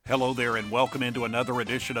Hello there, and welcome into another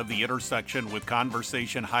edition of The Intersection with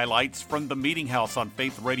conversation highlights from the Meeting House on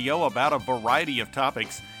Faith Radio about a variety of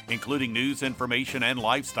topics, including news, information, and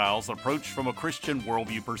lifestyles approached from a Christian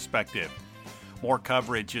worldview perspective. More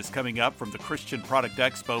coverage is coming up from the Christian Product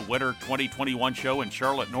Expo Winter 2021 show in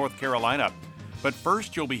Charlotte, North Carolina. But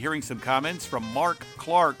first, you'll be hearing some comments from Mark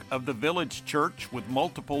Clark of the Village Church with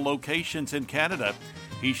multiple locations in Canada.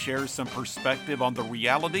 He shares some perspective on the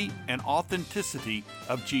reality and authenticity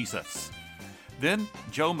of Jesus. Then,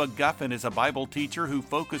 Joe McGuffin is a Bible teacher who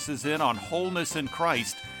focuses in on wholeness in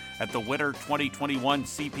Christ. At the Winter 2021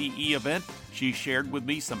 CPE event, she shared with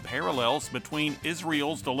me some parallels between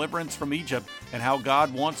Israel's deliverance from Egypt and how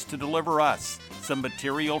God wants to deliver us. Some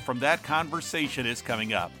material from that conversation is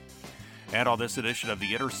coming up. And on this edition of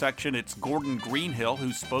The Intersection, it's Gordon Greenhill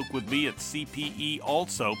who spoke with me at CPE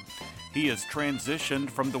also. He has transitioned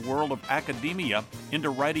from the world of academia into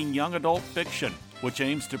writing young adult fiction, which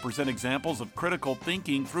aims to present examples of critical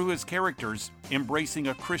thinking through his characters, embracing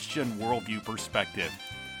a Christian worldview perspective.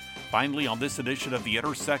 Finally, on this edition of The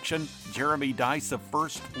Intersection, Jeremy Dice of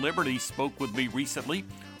First Liberty spoke with me recently,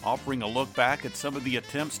 offering a look back at some of the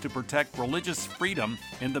attempts to protect religious freedom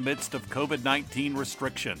in the midst of COVID-19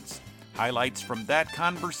 restrictions. Highlights from that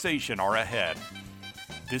conversation are ahead.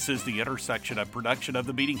 This is The Intersection, a production of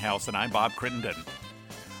the Meeting House, and I'm Bob Crittenden.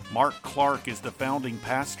 Mark Clark is the founding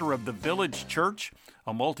pastor of the Village Church,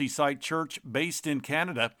 a multi-site church based in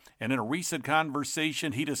Canada, and in a recent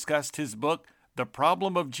conversation, he discussed his book, The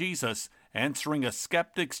Problem of Jesus, Answering a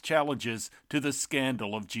Skeptic's Challenges to the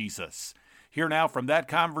Scandal of Jesus. Here now from that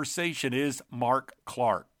conversation is Mark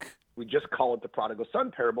Clark. We just call it the prodigal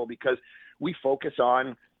son parable because we focus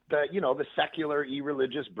on the secular,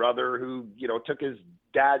 irreligious brother who, took his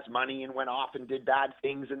dad's money and went off and did bad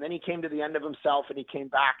things. And then he came to the end of himself and he came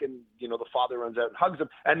back and, the father runs out and hugs him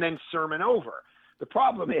and then sermon over. The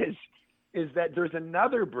problem is that there's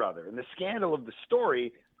another brother, and the scandal of the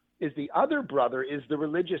story is the other brother is the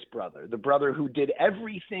religious brother, the brother who did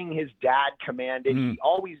everything his dad commanded. He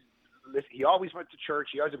always went to church.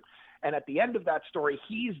 And at the end of that story,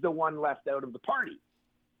 he's the one left out of the party.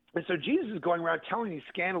 And so Jesus is going around telling these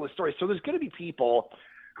scandalous stories. So there's going to be people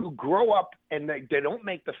who grow up and they don't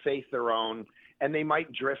make the faith their own, and they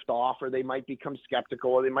might drift off, or they might become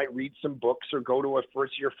skeptical, or they might read some books or go to a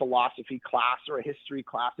first-year philosophy class or a history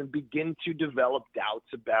class and begin to develop doubts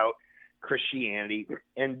about Christianity.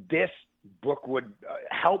 And this book would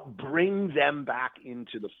help bring them back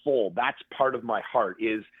into the fold. That's part of my heart,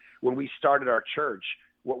 is when we started our church,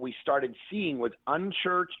 what we started seeing was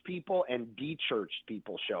unchurched people and de-churched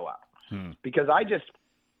people show up. Because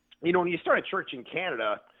when you start a church in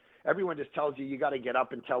Canada, everyone just tells you got to get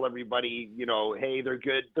up and tell everybody, hey, they're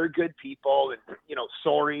good people, and,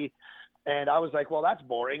 sorry. And I was like, well, that's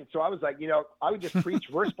boring. So I was like, I would just preach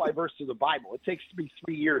verse by verse through the Bible. It takes me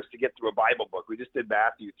 3 years to get through a Bible book. We just did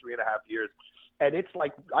Matthew, 3.5 years. And it's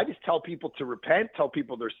like, I just tell people to repent, tell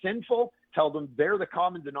people they're sinful, tell them they're the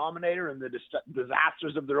common denominator and the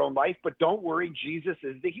disasters of their own life. But don't worry, Jesus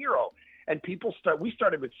is the hero. And we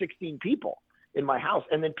started with 16 people in my house.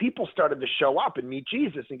 And then people started to show up and meet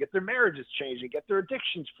Jesus and get their marriages changed and get their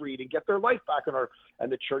addictions freed and get their life back in order.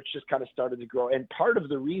 And the church just kind of started to grow. And part of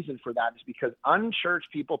the reason for that is because unchurched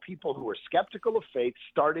people who were skeptical of faith,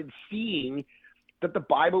 started seeing that the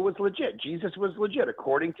Bible was legit. Jesus was legit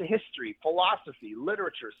according to history, philosophy,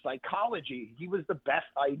 literature, psychology. He was the best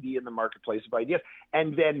idea in the marketplace of ideas.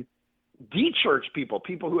 And then de-churched people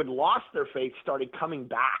who had lost their faith, started coming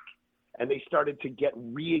back, and they started to get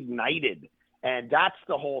reignited. And that's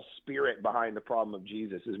the whole spirit behind the problem of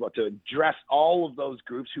Jesus, is what to address all of those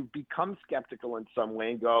groups who've become skeptical in some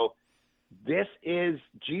way and go,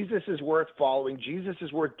 Jesus is worth following. Jesus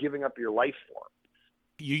is worth giving up your life for.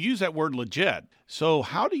 You use that word legit. So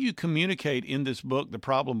how do you communicate in this book, The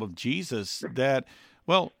Problem of Jesus, that,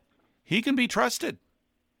 well, he can be trusted?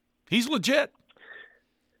 He's legit.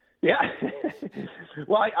 Yeah.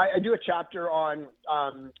 Well, I do a chapter on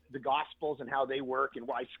the Gospels and how they work and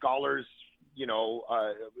why scholars,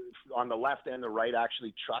 on the left and the right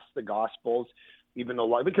actually trust the Gospels, even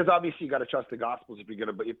though, because obviously you got to trust the Gospels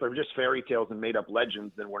but if they're just fairy tales and made up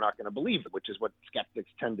legends, then we're not going to believe it, which is what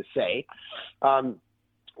skeptics tend to say.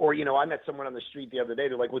 Or, I met someone on the street the other day.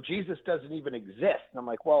 They're like, well, Jesus doesn't even exist. And I'm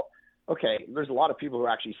like, well, okay, there's a lot of people who are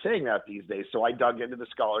actually saying that these days. So I dug into the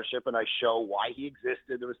scholarship and I show why he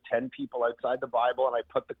existed. There was 10 people outside the Bible, and I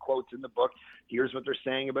put the quotes in the book. Here's what they're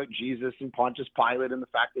saying about Jesus and Pontius Pilate and the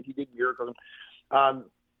fact that he did miracles.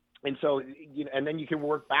 And so, and then you can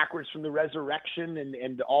work backwards from the resurrection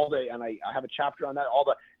and I have a chapter on that, all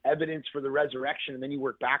the evidence for the resurrection, and then you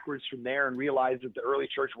work backwards from there and realize that the early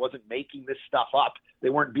church wasn't making this stuff up. They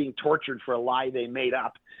weren't being tortured for a lie they made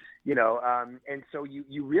up. And so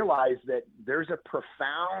you realize that there's a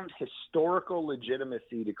profound historical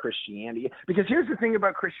legitimacy to Christianity. Because here's the thing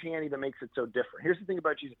about Christianity that makes it so different. Here's the thing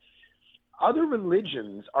about Jesus. Other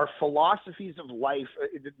religions are philosophies of life.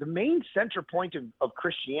 The main center point of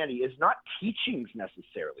Christianity is not teachings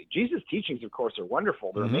necessarily. Jesus' teachings, of course, are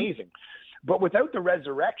wonderful. They're amazing. But without the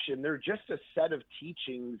resurrection, they're just a set of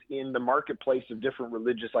teachings in the marketplace of different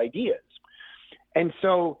religious ideas. And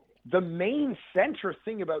so the main center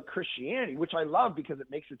thing about Christianity, which I love because it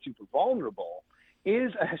makes it super vulnerable,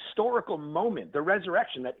 is a historical moment, the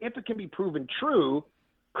resurrection, that if it can be proven true,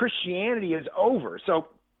 Christianity is over. So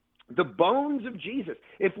the bones of Jesus,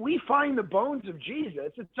 if we find the bones of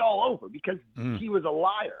Jesus, it's all over because he was a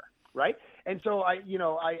liar, right? And so I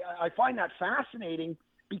find that fascinating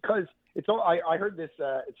because I heard this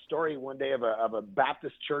story one day of a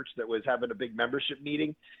Baptist church that was having a big membership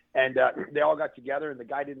meeting, and they all got together, and the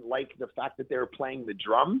guy didn't like the fact that they were playing the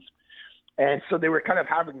drums. And so they were kind of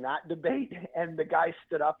having that debate, and the guy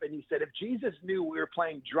stood up and he said, if Jesus knew we were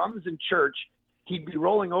playing drums in church, he'd be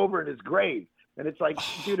rolling over in his grave. And it's like,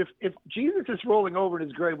 dude, if Jesus is rolling over in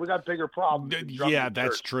his grave, we got bigger problems. Yeah,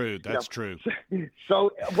 that's true. That's true.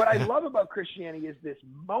 So what I love about Christianity is this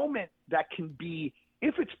moment that can be,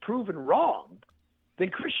 if it's proven wrong, then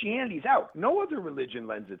Christianity's out. No other religion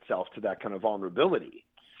lends itself to that kind of vulnerability.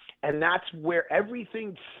 And that's where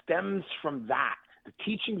everything stems from that. The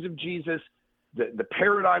teachings of Jesus, the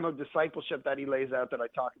paradigm of discipleship that he lays out that I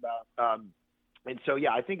talk about. And so,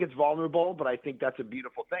 yeah, I think it's vulnerable, but I think that's a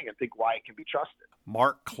beautiful thing. I think why it can be trusted.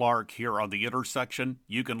 Mark Clark here on The Intersection.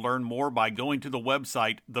 You can learn more by going to the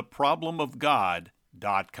website,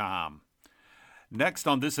 theproblemofgod.com. Next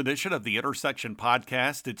on this edition of the Intersection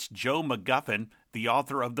podcast, it's Joe McGuffin, the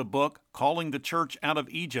author of the book, Calling the Church Out of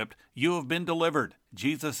Egypt, You Have Been Delivered.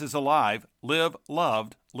 Jesus is Alive. Live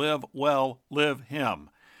Loved. Live Well. Live Him.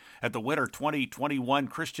 At the Winter 2021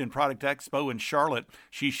 Christian Product Expo in Charlotte,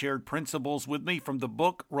 she shared principles with me from the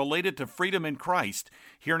book related to freedom in Christ.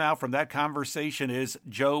 Here now from that conversation is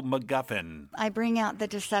Joe McGuffin. I bring out the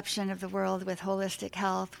deception of the world with holistic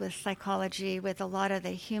health, with psychology, with a lot of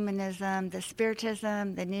the humanism, the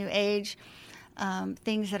spiritism, the New Age,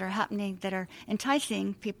 things that are happening that are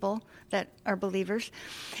enticing people that are believers.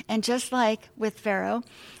 And just like with Pharaoh,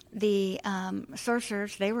 the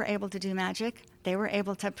sorcerers, they were able to do magic. They were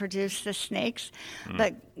able to produce the snakes,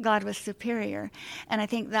 but God was superior. And I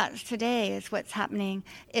think that today is what's happening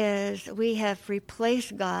is we have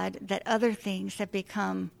replaced God, that other things have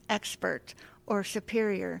become expert or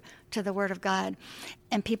superior to the Word of God,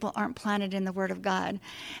 and people aren't planted in the Word of God.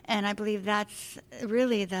 And I believe that's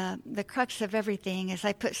really the crux of everything, is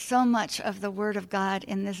I put so much of the Word of God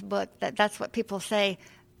in this book that's what people say.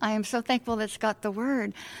 I am so thankful that it's got the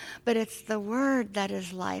Word, but it's the Word that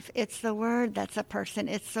is life. It's the Word that's a person.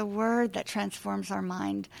 It's the Word that transforms our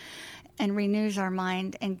mind and renews our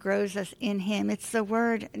mind and grows us in Him. It's the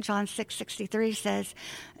Word. John 6:63 says,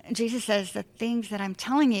 Jesus says, the things that I'm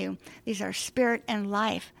telling you, these are spirit and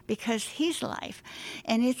life, because He's life.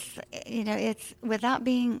 And it's without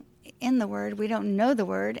being in the Word, we don't know the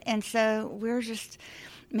Word. And so we're just,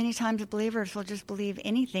 many times believers will just believe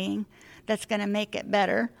anything that's going to make it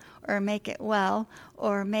better or make it well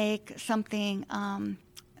or make something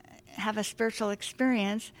have a spiritual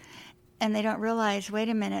experience, and they don't realize, wait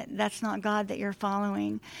a minute, that's not God that you're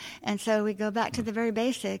following. And so we go back to the very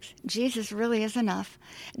basics. Jesus really is enough.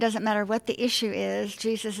 It doesn't matter what the issue is.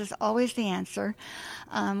 Jesus is always the answer.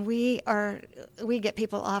 We get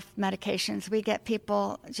people off medications. We get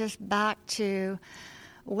people just back to,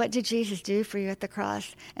 what did Jesus do for you at the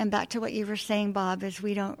cross? And back to what you were saying, Bob, is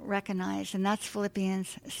we don't recognize. And that's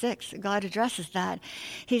Philippians 6. God addresses that.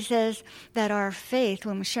 He says that our faith,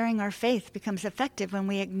 when we're sharing our faith, becomes effective when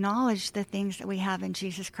we acknowledge the things that we have in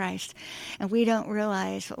Jesus Christ. And we don't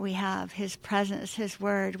realize what we have, His presence, His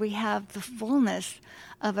Word. We have the fullness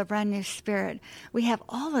of a brand new spirit. We have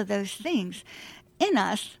all of those things in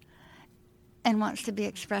us and wants to be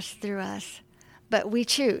expressed through us. But we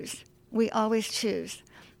choose. We always choose.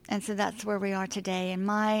 And so that's where we are today. And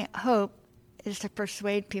my hope is to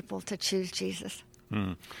persuade people to choose Jesus.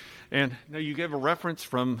 And now you gave a reference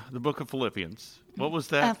from the book of Philippians. What was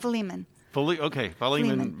that? Philemon.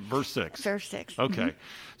 Philemon, verse 6. Verse 6. Okay.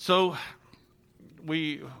 So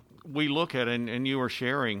we look at it, and you are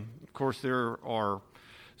sharing, of course, there are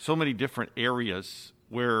so many different areas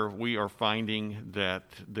where we are finding that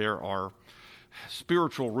there are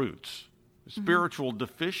spiritual roots. Spiritual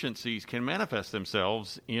deficiencies can manifest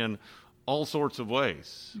themselves in all sorts of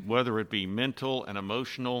ways, whether it be mental and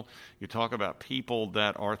emotional. You talk about people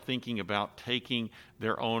that are thinking about taking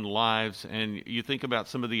their own lives, and you think about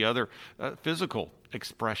some of the other physical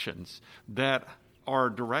expressions that are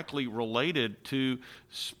directly related to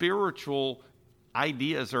spiritual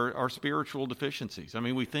ideas or spiritual deficiencies. I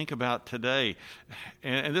mean, we think about today,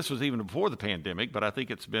 and this was even before the pandemic, but I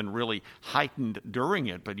think it's been really heightened during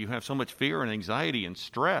it, but you have so much fear and anxiety and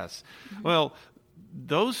stress. Mm-hmm. Well,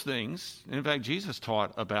 those things, in fact, Jesus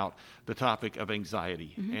taught about the topic of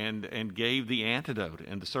anxiety and gave the antidote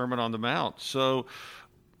in the Sermon on the Mount. So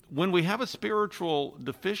when we have a spiritual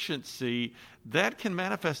deficiency, that can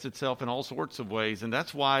manifest itself in all sorts of ways, and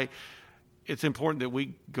that's why it's important that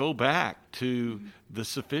we go back to the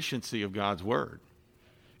sufficiency of God's Word.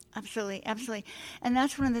 Absolutely, absolutely. And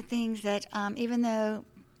that's one of the things that even though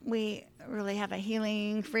we really have a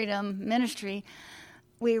healing freedom ministry,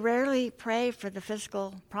 we rarely pray for the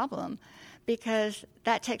physical problem because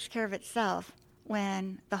that takes care of itself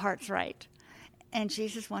when the heart's right. And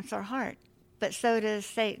Jesus wants our heart, but so does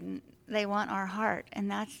Satan. They want our heart,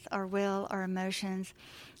 and that's our will, our emotions,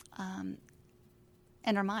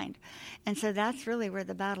 and our mind. And so that's really where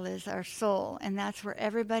the battle is, our soul. And that's where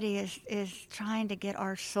everybody is trying to get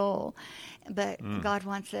our soul. But God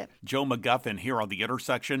wants it. Jo McGuffin here on The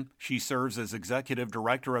Intersection. She serves as Executive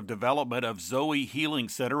Director of Development of Zoe Healing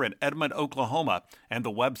Center in Edmond, Oklahoma. And the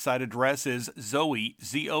website address is Zoe,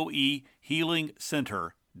 Z-O-E,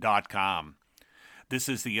 healingcenter.com. This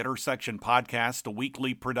is the Intersection Podcast, a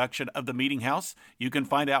weekly production of the Meeting House. You can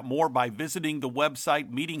find out more by visiting the website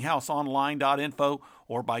meetinghouseonline.info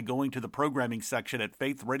or by going to the programming section at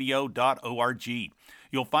faithradio.org.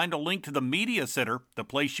 You'll find a link to the Media Center, the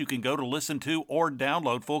place you can go to listen to or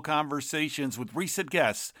download full conversations with recent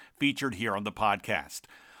guests featured here on the podcast.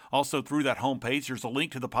 Also, through that homepage, there's a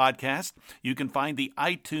link to the podcast. You can find the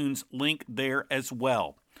iTunes link there as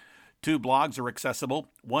well. 2 blogs are accessible.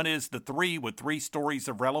 One is The Three, with 3 stories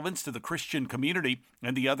of relevance to the Christian community,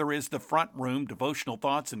 and the other is The Front Room, devotional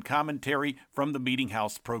thoughts and commentary from the Meeting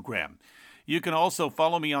House program. You can also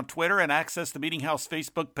follow me on Twitter and access the Meeting House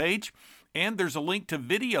Facebook page, and there's a link to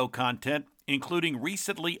video content, including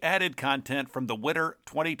recently added content from the Winter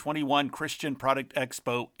 2021 Christian Product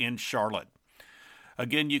Expo in Charlotte.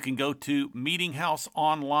 Again, you can go to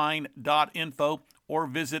meetinghouseonline.info or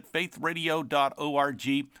visit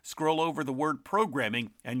faithradio.org, scroll over the word programming,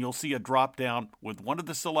 and you'll see a drop-down with one of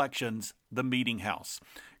the selections, The Meeting House.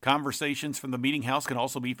 Conversations from The Meeting House can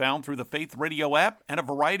also be found through the Faith Radio app and a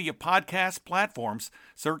variety of podcast platforms.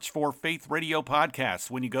 Search for Faith Radio Podcasts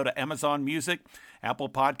when you go to Amazon Music, Apple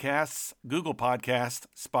Podcasts, Google Podcasts,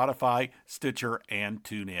 Spotify, Stitcher, and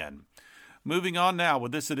TuneIn. Moving on now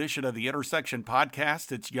with this edition of the Intersection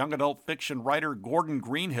Podcast, it's young adult fiction writer Gordon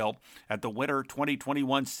Greenhill at the Winter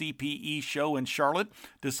 2021 CPE show in Charlotte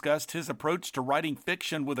discussed his approach to writing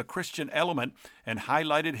fiction with a Christian element and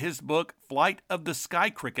highlighted his book, Flight of the Sky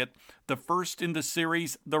Cricket, the first in the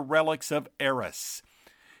series, The Relics of Eris.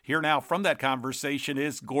 Here now from that conversation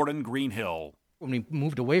is Gordon Greenhill. When we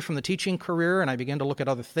moved away from the teaching career and I began to look at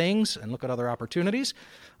other things and look at other opportunities,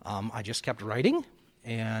 I just kept writing.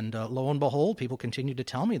 And lo and behold, people continue to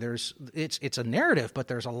tell me it's a narrative, but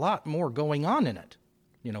there's a lot more going on in it.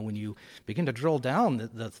 You know, when you begin to drill down,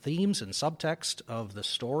 the themes and subtext of the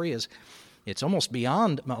story it's almost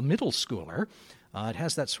beyond a middle schooler. It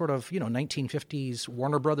has that sort of, 1950s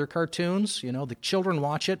Warner Brother cartoons. The children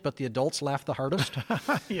watch it, but the adults laugh the hardest.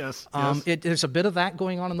 Yes. There's a bit of that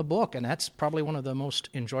going on in the book, and that's probably one of the most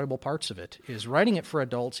enjoyable parts of it, is writing it for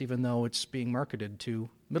adults, even though it's being marketed to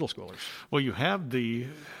middle schoolers. Well, you have the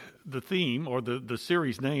theme, or the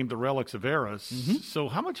series name, The Relics of Eris. Mm-hmm. So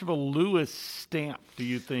how much of a Lewis stamp do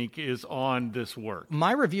you think is on this work?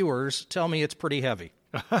 My reviewers tell me it's pretty heavy.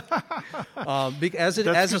 As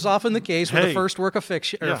is often the case with the first work of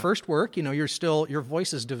fiction, or first work, your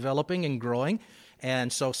voice is developing and growing.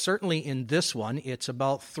 And so certainly in this one, it's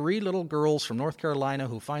about 3 little girls from North Carolina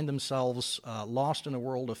who find themselves lost in a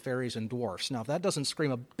world of fairies and dwarfs. Now, if that doesn't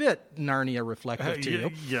scream a bit Narnia reflective to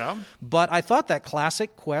you. Yeah. But I thought that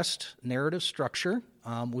classic quest narrative structure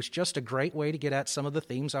was just a great way to get at some of the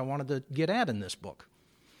themes I wanted to get at in this book.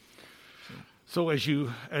 So as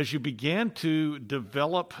you began to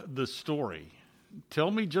develop the story,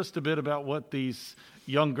 tell me just a bit about what these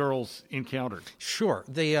young girls encountered. Sure.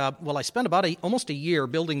 I spent about almost a year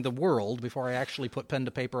building the world before I actually put pen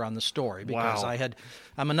to paper on the story, because wow.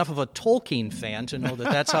 I'm enough of a Tolkien fan to know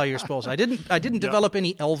that's how you're supposed to. I didn't develop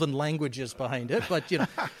any elven languages behind it,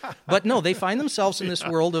 but no, they find themselves in this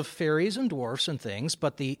world of fairies and dwarfs and things,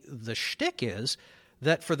 but the shtick is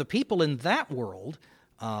that for the people in that world,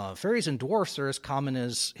 Fairies and dwarfs are as common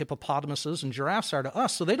as hippopotamuses and giraffes are to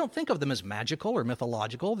us, so they don't think of them as magical or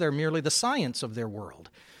mythological. They're merely the science of their world.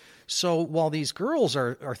 So while these girls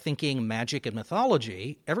are thinking magic and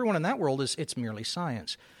mythology, everyone in that world it's merely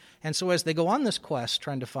science. And so as they go on this quest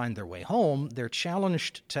trying to find their way home, they're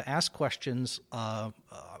challenged to ask questions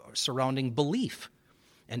surrounding belief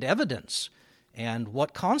and evidence and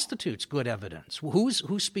what constitutes good evidence.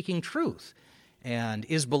 Who's speaking truth? And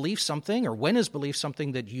is belief something, or when is belief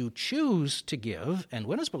something that you choose to give, and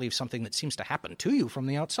when is belief something that seems to happen to you from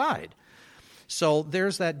the outside? So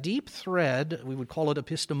there's that deep thread, we would call it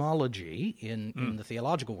epistemology in the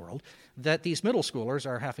theological world, that these middle schoolers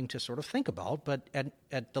are having to sort of think about, but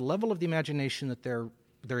at the level of the imagination that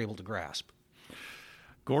they're able to grasp.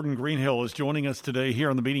 Gordon Greenhill is joining us today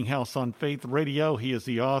here on the Meeting House on Faith Radio. He is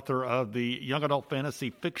the author of the young adult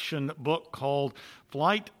fantasy fiction book called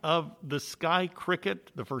Flight of the Sky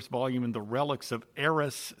Cricket, the first volume in the Relics of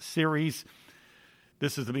Eris series.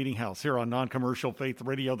 This is the Meeting House here on Non-Commercial Faith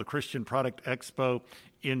Radio, the Christian Product Expo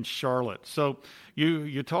in Charlotte. So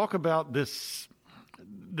you talk about this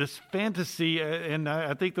fantasy, and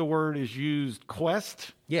I think the word is used,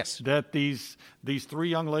 quest. Yes. That these three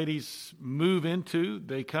young ladies move into.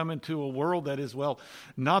 They come into a world that is, well,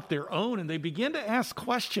 not their own, and they begin to ask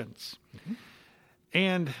questions. Mm-hmm.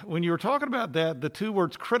 And when you were talking about that, the two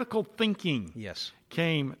words critical thinking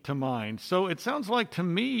came to mind. So it sounds like to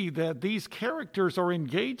me that these characters are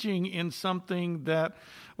engaging in something that,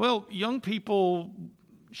 well, young people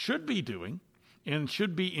should be doing and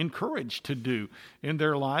should be encouraged to do in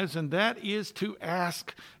their lives, and that is to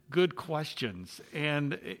ask good questions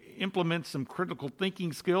and implement some critical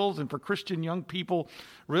thinking skills. And for Christian young people,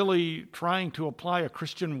 really trying to apply a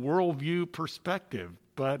Christian worldview perspective.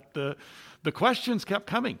 But the questions kept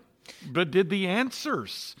coming. But did the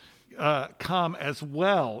answers come as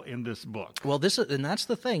well in this book? Well, and that's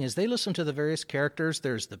the thing, is they listen to the various characters.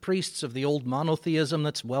 There's the priests of the old monotheism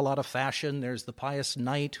that's well out of fashion. There's the pious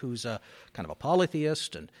knight who's a kind of a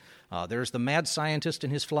polytheist, and there's the mad scientist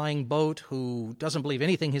in his flying boat who doesn't believe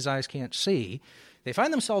anything his eyes can't see. They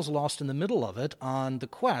find themselves lost in the middle of it on the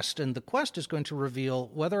quest, and the quest is going to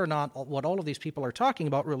reveal whether or not what all of these people are talking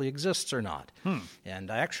about really exists or not.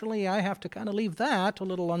 And actually, I have to kind of leave that a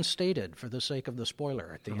little unstated for the sake of the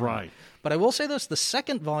spoiler at the end. Right. But I will say this, the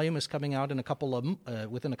second volume is coming out in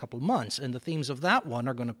within a couple of months, and the themes of that one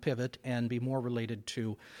are going to pivot and be more related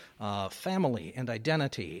to family and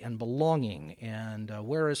identity and belonging and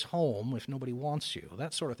where is home if nobody wants you,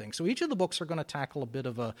 that sort of thing. So each of the books are going to tackle a bit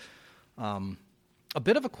of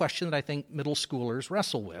a question that I think middle schoolers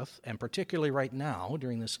wrestle with, and particularly right now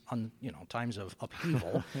during this, times of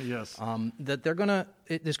upheaval. Yes. That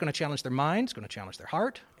it's going to challenge their minds, going to challenge their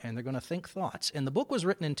heart, and they're going to think thoughts. And the book was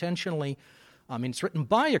written intentionally. I mean, it's written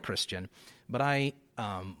by a Christian, but a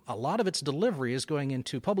lot of its delivery is going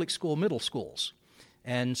into public school middle schools,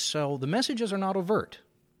 and so the messages are not overt;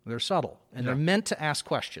 they're subtle, and they're meant to ask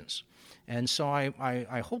questions. And so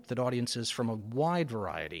I hope that audiences from a wide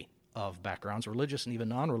variety of backgrounds, religious and even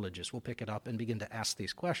non-religious, will pick it up and begin to ask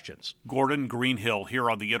these questions. Gordon Greenhill here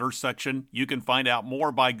on The Intersection. You can find out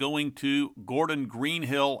more by going to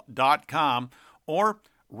GordonGreenhill.com or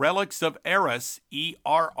Relics of Eris, ERRUS.com.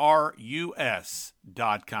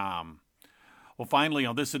 Well, finally,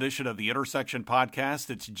 on this edition of the Intersection podcast,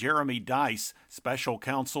 it's Jeremy Dys, Special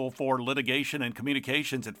Counsel for Litigation and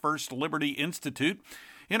Communications at First Liberty Institute.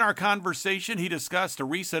 In our conversation, he discussed a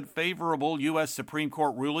recent favorable U.S. Supreme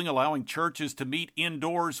Court ruling allowing churches to meet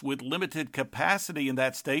indoors with limited capacity in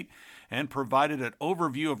that state, and provided an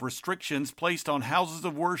overview of restrictions placed on houses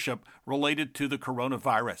of worship related to the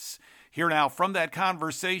coronavirus. Here now from that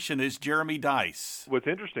conversation is Jeremy Dys. What's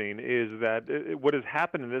interesting is that what has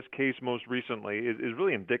happened in this case most recently is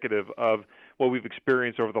really indicative of what we've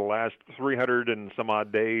experienced over the last 300 and some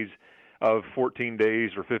odd days of 14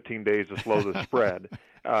 days or 15 days to slow the spread.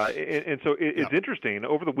 And so it's interesting.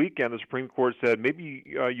 Over the weekend, the Supreme Court said maybe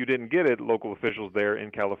you didn't get it, local officials there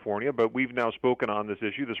in California, but we've now spoken on this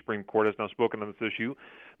issue. The Supreme Court has now spoken on this issue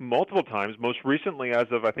multiple times, most recently as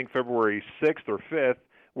of, I think, February 6th or 5th,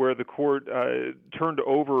 where the court turned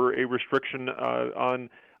over a restriction on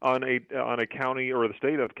a county or the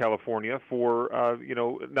state of California for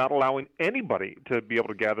not allowing anybody to be able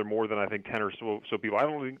to gather more than, I think, 10 or so people. I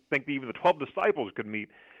don't think even the 12 disciples could meet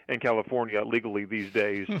in California legally these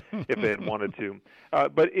days if they had wanted to.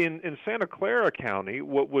 But in Santa Clara County,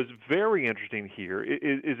 what was very interesting here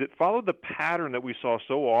is it followed the pattern that we saw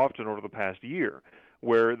so often over the past year,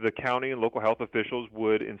 where the county and local health officials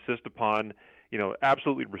would insist upon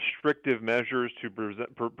absolutely restrictive measures to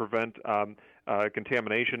prevent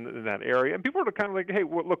contamination in that area. And people are kind of like, hey,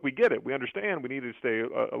 well, look, we get it. We understand. We need to stay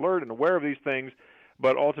alert and aware of these things.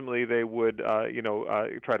 But ultimately, they would,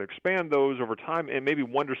 try to expand those over time and maybe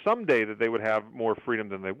wonder someday that they would have more freedom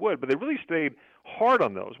than they would. But they really stayed hard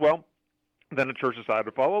on those. Well, then the church decided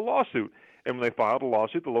to file a lawsuit. And when they filed a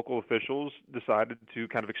lawsuit, the local officials decided to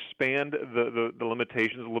kind of expand the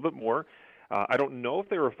limitations a little bit more. I don't know if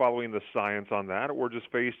they were following the science on that or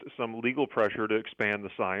just faced some legal pressure to expand the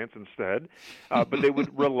science instead. But they would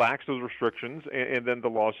relax those restrictions, and then the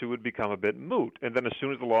lawsuit would become a bit moot. And then as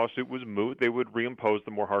soon as the lawsuit was moot, they would reimpose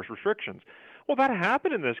the more harsh restrictions. Well, that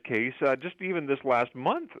happened in this case just even this last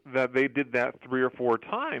month, that they did that 3 or 4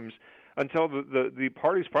 times until the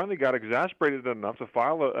parties finally got exasperated enough to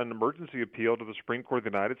file an emergency appeal to the Supreme Court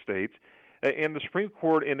of the United States. And the Supreme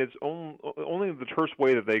Court, in its own only the terse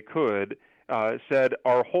way that they could, said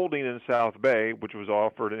our holding in South Bay, which was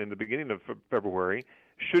offered in the beginning of February,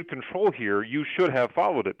 should control here. You should have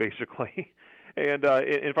followed it, basically. And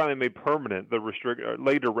finally made permanent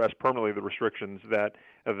laid to rest permanently the restrictions that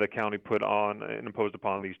the county put on and imposed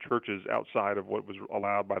upon these churches outside of what was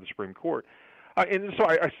allowed by the Supreme Court. And so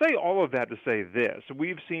I say all of that to say this.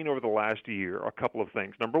 We've seen over the last year a couple of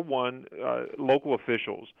things. Number one, local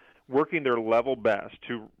officials working their level best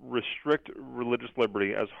to restrict religious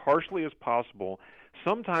liberty as harshly as possible,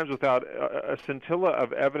 sometimes without a scintilla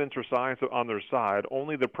of evidence or science on their side,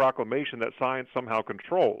 only the proclamation that science somehow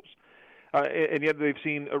controls. And yet they've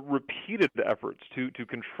seen repeated efforts to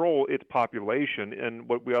control its population in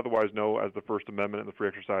what we otherwise know as the First Amendment and the free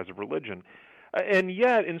exercise of religion. And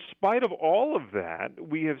yet, in spite of all of that,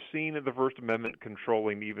 we have seen the First Amendment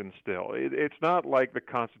controlling even still. It's not like the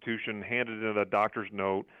Constitution handed in a doctor's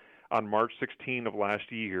note on March 16 of last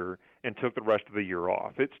year and took the rest of the year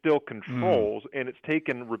off. It still controls, and it's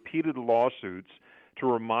taken repeated lawsuits to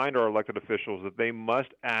remind our elected officials that they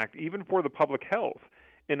must act, even for the public health,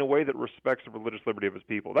 in a way that respects the religious liberty of its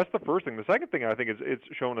people. That's the first thing. The second thing I think it's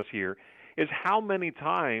shown us here is how many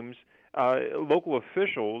times local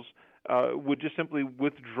officials would just simply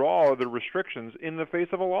withdraw the restrictions in the face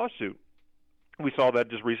of a lawsuit. We saw that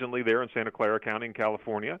just recently there in Santa Clara County in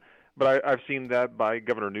California, but I've seen that by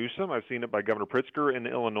Governor Newsom. I've seen it by Governor Pritzker in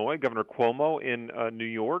Illinois, Governor Cuomo in New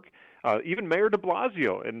York. Even Mayor de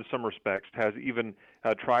Blasio, in some respects, has even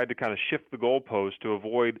tried to kind of shift the goalpost to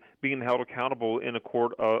avoid being held accountable in a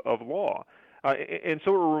court of law. And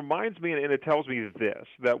so it reminds me, and it tells me this,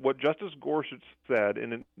 that what Justice Gorsuch said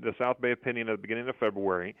in the South Bay opinion at the beginning of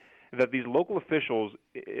February, that these local officials,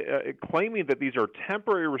 claiming that these are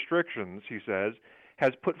temporary restrictions, he says,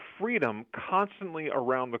 has put freedom constantly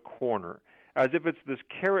around the corner, as if it's this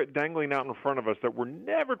carrot dangling out in front of us that we're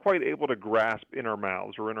never quite able to grasp in our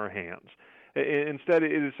mouths or in our hands. Instead,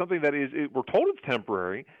 it is something that we're told it's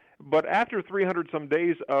temporary, but after 300-some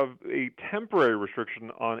days of a temporary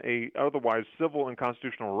restriction on a otherwise civil and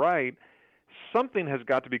constitutional right, something has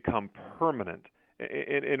got to become permanent.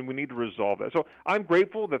 And we need to resolve that. So I'm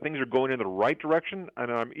grateful that things are going in the right direction,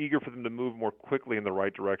 and I'm eager for them to move more quickly in the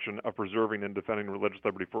right direction of preserving and defending religious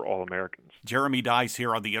liberty for all Americans. Jeremy Dys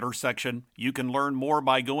here on The Intersection. You can learn more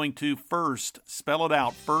by going to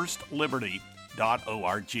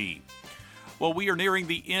firstliberty.org. Well, we are nearing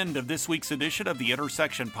the end of this week's edition of the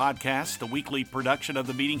Intersection Podcast, a weekly production of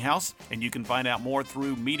the Meeting House, and you can find out more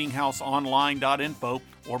through meetinghouseonline.info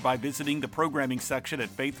or by visiting the programming section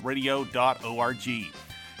at faithradio.org.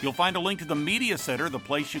 You'll find a link to the Media Center, the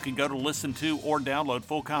place you can go to listen to or download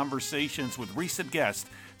full conversations with recent guests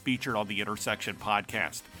featured on the Intersection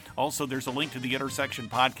Podcast. Also, there's a link to the Intersection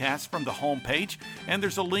Podcast from the homepage, and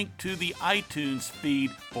there's a link to the iTunes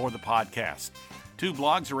feed for the podcast. 2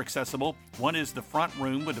 blogs are accessible. One is The Front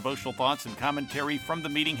Room with devotional thoughts and commentary from the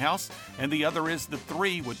Meeting House, and the other is The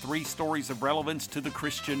 3 with 3 stories of relevance to the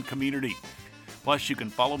Christian community. Plus, you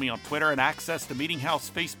can follow me on Twitter and access the Meeting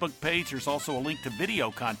House Facebook page. There's also a link to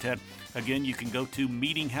video content. Again, you can go to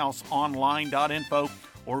meetinghouseonline.info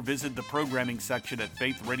or visit the programming section at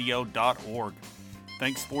faithradio.org.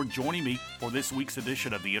 Thanks for joining me for this week's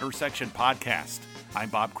edition of the Intersection Podcast. I'm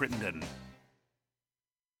Bob Crittenden.